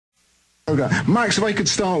Okay. Max, if I could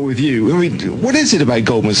start with you. I mean, what is it about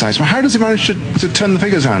Goldman Sachs? How does it manage to turn the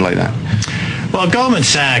figures around like that? Well, Goldman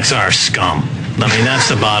Sachs are scum. I mean, that's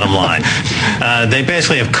the bottom line. They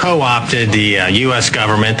basically have co-opted the U.S.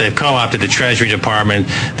 government. They've co-opted the Treasury Department,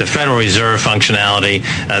 the Federal Reserve functionality.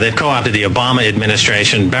 They've co-opted the Obama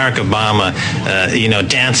administration. Barack Obama,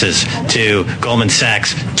 dances to Goldman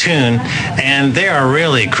Sachs' tune, and they are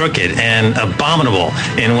really crooked and abominable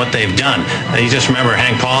in what they've done. You just remember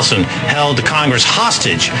Hank Paulson held Congress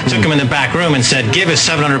hostage, took him in the back room and said, give us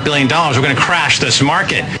 $700 billion. We're going to crash this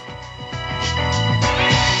market.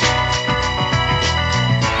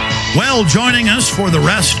 Well, joining us for the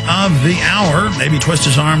rest of the hour, maybe twist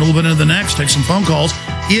his arm a little bit into the next, take some phone calls,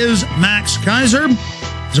 is Max Keiser.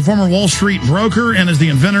 He's a former Wall Street broker and is the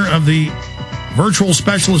inventor of the virtual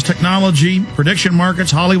specialist technology, prediction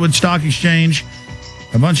markets, Hollywood Stock Exchange,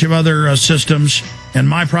 a bunch of other systems, and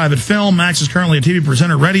My Private Film. Max is currently a TV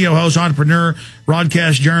presenter, radio host, entrepreneur,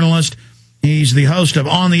 broadcast journalist. He's the host of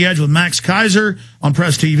On the Edge with Max Keiser on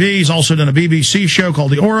Press TV. He's also done a BBC show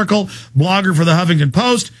called The Oracle, blogger for the Huffington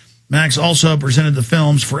Post. Max also presented the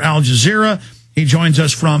films for Al Jazeera. He joins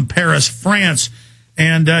us from Paris, France.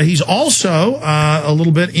 And he's also a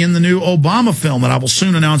little bit in the new Obama film that I will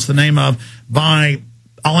soon announce the name of I'll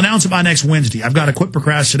announce it by next Wednesday. I've got to quit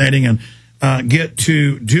procrastinating and get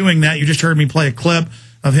to doing that. You just heard me play a clip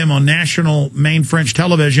of him on national main French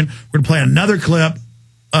television. We're going to play another clip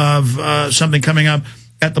of something coming up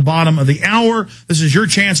at the bottom of the hour. This is your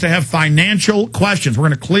chance to have financial questions. We're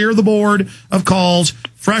going to clear the board of calls,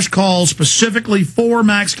 fresh calls specifically for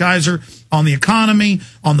Max Keiser on the economy,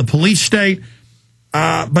 on the police state.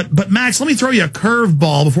 But Max, let me throw you a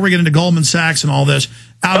curveball before we get into Goldman Sachs and all this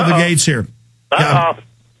out of the gates here. Yeah.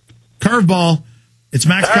 Curveball. It's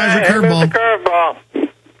Max Keiser curveball. Curveball.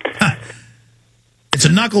 It's a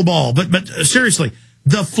knuckleball. But seriously,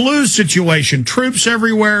 the flu situation, troops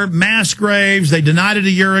everywhere, mass graves. They denied it a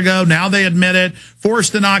year ago. Now they admit it.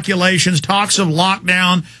 Forced inoculations, talks of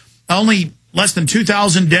lockdown, only less than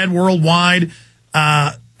 2,000 dead worldwide.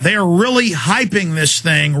 They are really hyping this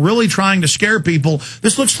thing, really trying to scare people.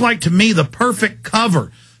 This looks like, to me, the perfect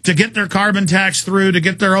cover to get their carbon tax through, to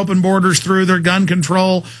get their open borders through, their gun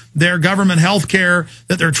control, their government health care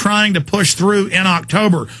that they're trying to push through in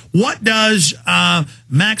October. What does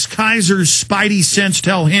Max Keiser's spidey sense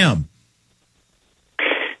tell him?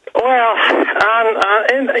 Well,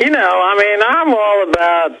 I'm all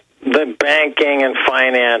about the banking and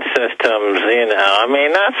finance systems,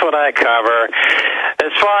 that's what I cover.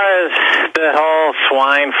 As far as the whole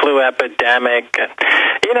swine flu epidemic,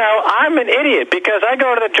 I'm an idiot because I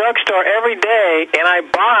go to the drugstore every day and I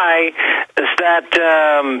buy that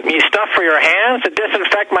stuff for your hands to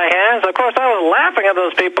disinfect my hands. Of course, I was laughing at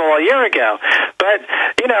those people a year ago, but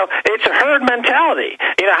it's a herd mentality.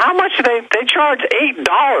 How much do they charge $8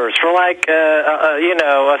 for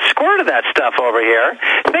a squirt of that stuff over here?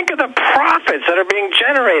 Think of the profits that are being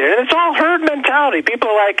generated, and it's all herd mentality. People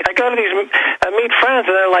I go to these meet friends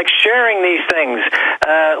and they're sharing these things,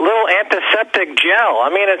 little antiseptic gel.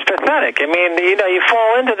 It's pathetic. You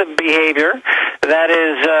fall into the behavior that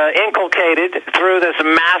is inculcated through this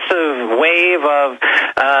massive wave of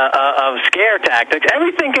scare tactics.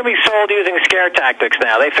 Everything can be sold using scare tactics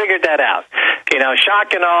now. They figured that out.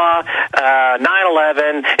 Shock and awe,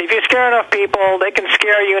 9/11. If you scare enough people, they can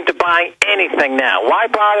scare you into buying anything now. Why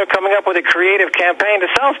bother coming up with a creative campaign to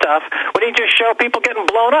sell stuff when you just show people getting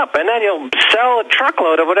blown up, and then you'll sell a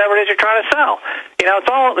truckload of whatever it is you're trying to sell? It's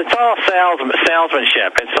all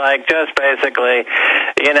salesmanship. It's just basically,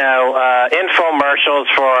 infomercials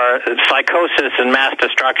for psychosis and mass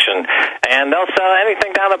destruction, and they'll sell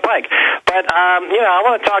anything down the pike. But I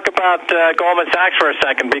want to talk about Goldman Sachs for a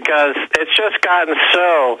second because it's just gotten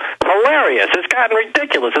so hilarious. It's gotten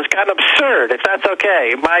ridiculous. It's gotten absurd, if that's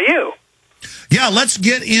okay by you. Yeah, let's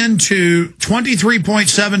get into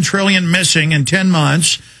 $23.7 trillion missing in 10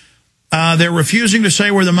 months. They're refusing to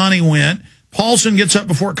say where the money went. Paulson gets up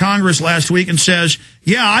before Congress last week and says,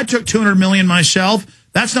 yeah, I took $200 million myself.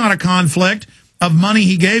 That's not a conflict of money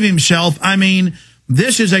he gave himself.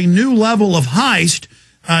 This is a new level of heist.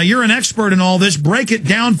 You're an expert in all this. Break it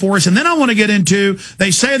down for us. And then I want to get into,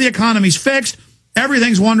 they say the economy's fixed.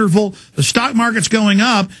 Everything's wonderful. The stock market's going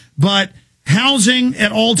up, but housing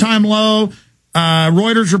at all-time low.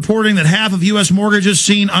 Reuters reporting that half of U.S. mortgages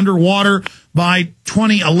seen underwater by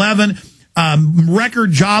 2011.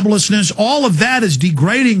 Record joblessness. All of that is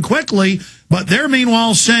degrading quickly, but they're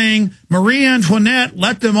meanwhile saying, Marie Antoinette,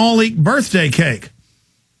 let them all eat birthday cake.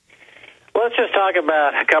 Let's just talk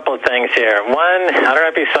about a couple of things here. One, I don't know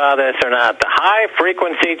if you saw this or not, the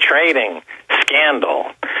high-frequency trading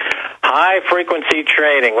scandal. High-frequency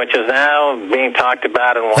trading, which is now being talked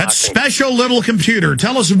about in Washington. That special little computer.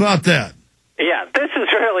 Tell us about that. Yeah, this is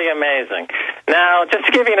really amazing. Now, just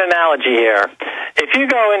to give you an analogy here, if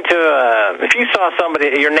you saw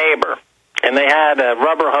somebody, your neighbor, and they had a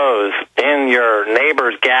rubber hose in your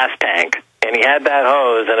neighbor's gas tank, and he had that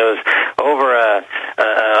hose, and it was over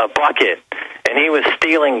a bucket, and he was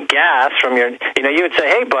stealing gas from you would say,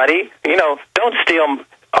 hey, buddy, don't steal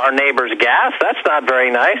our neighbor's gas. That's not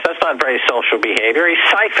very nice. That's not very social behavior. He's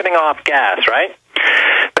siphoning off gas, right?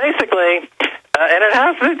 Basically, and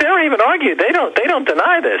they don't even argue. They don't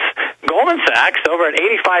deny this. Goldman Sachs over at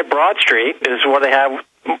 85 Broad Street is where they have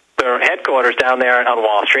their headquarters down there on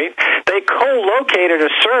Wall Street. They co-located a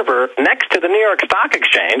server next to the New York Stock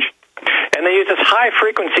Exchange, and they use this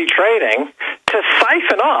high-frequency trading to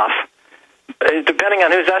siphon off, depending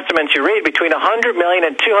on whose estimates you read, between $100 million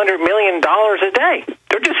and $200 million a day.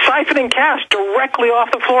 They're just siphoning cash directly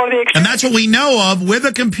off the floor of the exchange. And that's what we know of with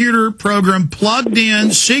a computer program plugged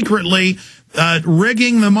in secretly,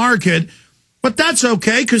 rigging the market. But that's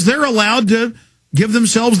okay because they're allowed to give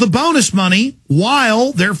themselves the bonus money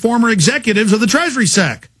while they're former executives of the Treasury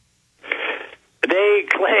Sec. They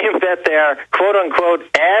claim that they're, quote-unquote,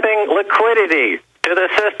 adding liquidity to the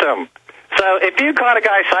system. So if you caught a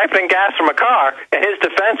guy siphoning gas from a car, and his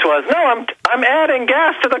defense was, no, I'm adding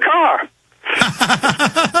gas to the car.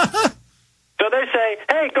 So they say,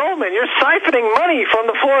 hey, Goldman, you're siphoning money from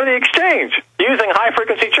the floor of the exchange using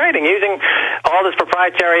high-frequency trading, using all this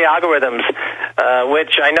proprietary algorithms,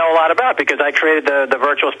 which I know a lot about because I created the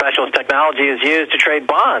virtual specialist technology is used to trade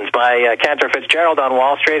bonds by Cantor Fitzgerald on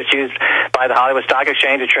Wall Street. It's used by the Hollywood Stock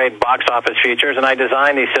Exchange to trade box office futures, and I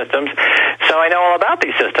designed these systems. So I know all about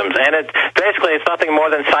these systems. And it's nothing more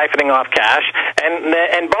than siphoning off cash.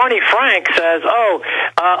 And Barney Frank says,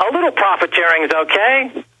 a little profiteering is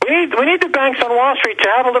okay. We need the banks on Wall Street to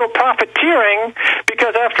have a little profiteering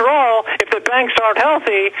because, after all, if the banks aren't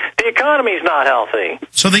healthy, the economy's not healthy.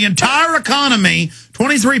 So the entire economy,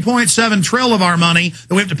 23.7 trillion of our money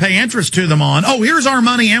that we have to pay interest to them on. Oh, here's our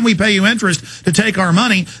money, and we pay you interest to take our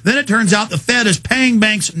money. Then it turns out the Fed is paying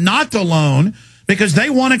banks not to loan because they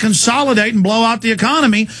want to consolidate and blow out the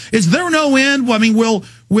economy. Is there no end? I mean, will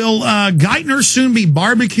Geithner soon be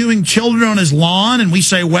barbecuing children on his lawn? And we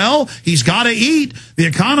say, well, he's got to eat. The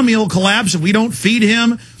economy will collapse if we don't feed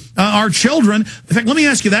him our children. In fact, let me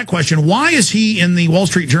ask you that question. Why is he in the Wall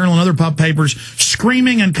Street Journal and other pub papers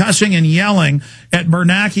screaming and cussing and yelling at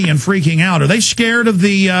Bernanke and freaking out? Are they scared of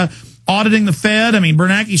the auditing the Fed? I mean,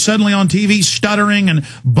 Bernanke suddenly on TV stuttering and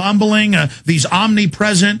bumbling. These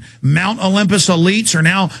omnipresent Mount Olympus elites are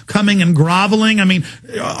now coming and groveling. I mean,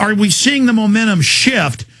 are we seeing the momentum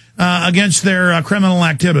shift against their criminal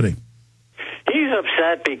activity? He's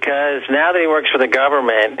upset because now that he works for the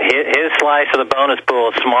government, his slice of the bonus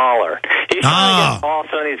pool is smaller. He's trying to get Paul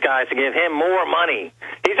some of these guys to give him more money.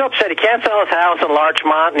 He's upset. He can't sell his house in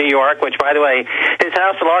Larchmont, New York, which, by the way, his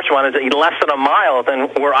house in Larchmont is less than a mile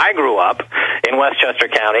than where I grew up in Westchester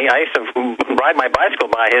County. I used to ride my bicycle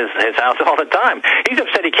by his house all the time. He's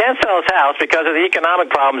upset he can't sell his house because of the economic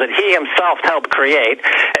problems that he himself helped create.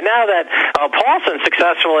 And now that Paulson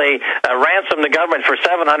successfully ransomed the government for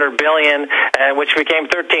 $700 billion, which became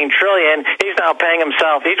 $13 trillion, he's now paying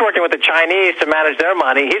himself. He's working with the Chinese to manage their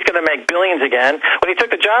money. He's going to make billions again. When he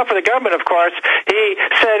took the job for the government, of course, he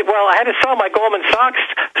said, well, I had to sell my Goldman Sachs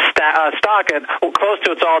stock at close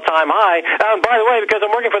to its all-time high. By the way, because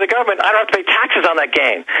I'm working for the government, I don't have to pay taxes on that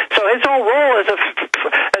gain. So his whole role as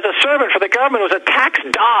a servant for the government was a tax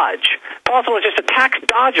dodge. Paulson was just a tax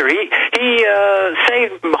dodger. He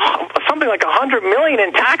saved something like $100 million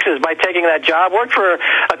in taxes by taking that job, worked for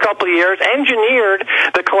a couple of years, engineered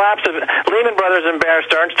the collapse of Lehman Brothers and Bear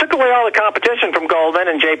Stearns, took away all the competition from Goldman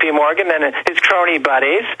and J.P. Morgan and his crony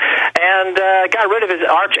buddies, and got rid of his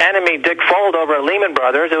arch enemy Dick Fuld over at Lehman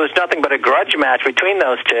Brothers. It was nothing but a grudge match between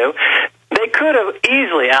those two. They could have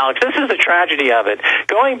easily, Alex, this is the tragedy of it,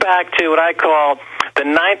 going back to what I call the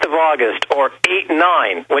 9th of August, or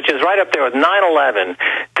 8-9, which is right up there with 9/11.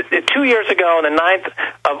 2 years ago, on the 9th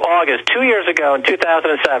of August, 2 years ago in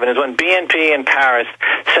 2007, is when BNP in Paris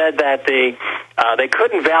said that they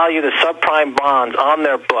couldn't value the subprime bonds on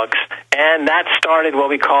their books, and that started what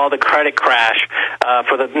we call the credit crash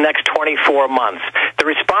for the next 24 months. The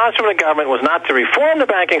response from the government was not to reform the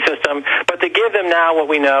banking system, but to give them now what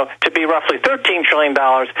we know to be roughly $13 trillion.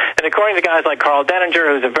 And according to guys like Carl Denninger,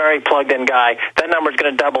 who's a very plugged-in guy, that number is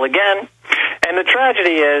going to double again. And the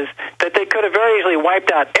tragedy is that they could have very easily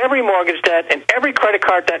wiped out every mortgage debt and every credit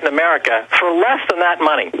card debt in America for less than that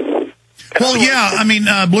money. Well, yeah, I mean,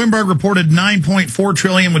 Bloomberg reported $9.4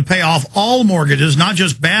 trillion would pay off all mortgages, not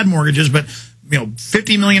just bad mortgages, but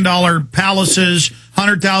 $50 million palaces,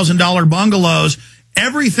 $100,000 bungalows,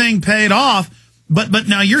 everything paid off. But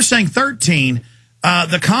now you're saying 13.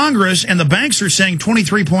 The Congress and the banks are saying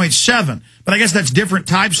 23.7. But I guess that's different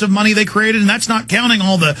types of money they created, and that's not counting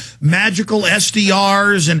all the magical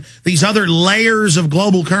SDRs and these other layers of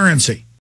global currency.